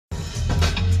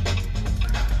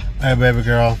Hey, baby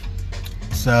girl.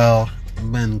 So,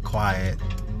 I've been quiet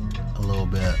a little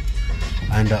bit.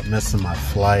 I ended up missing my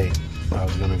flight. I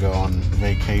was going to go on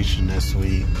vacation this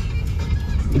week.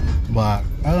 But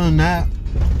other than that,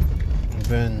 I've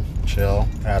been chill.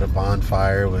 Had a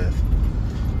bonfire with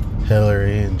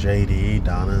Hillary and JD,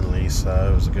 Donna and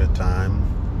Lisa. It was a good time.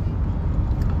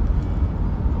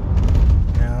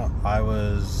 Yeah, I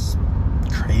was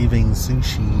craving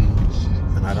sushi,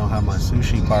 and I don't have my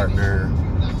sushi partner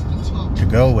to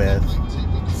go with,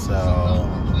 so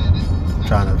I'm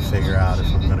trying to figure out if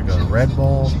I'm going to go to Red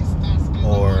Bull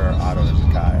or Auto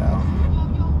Izakaya.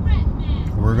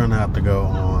 We're going to have to go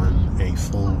on a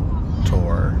full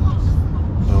tour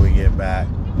when we get back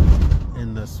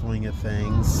in the swing of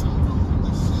things,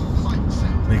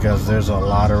 because there's a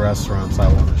lot of restaurants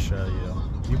I want to show you.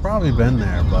 You've probably been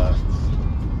there, but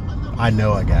I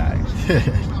know a guy.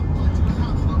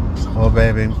 Well,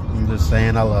 baby, I'm just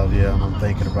saying I love you, and I'm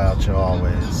thinking about you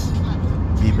always.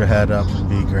 Keep your head up and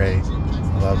be great.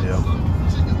 I love you.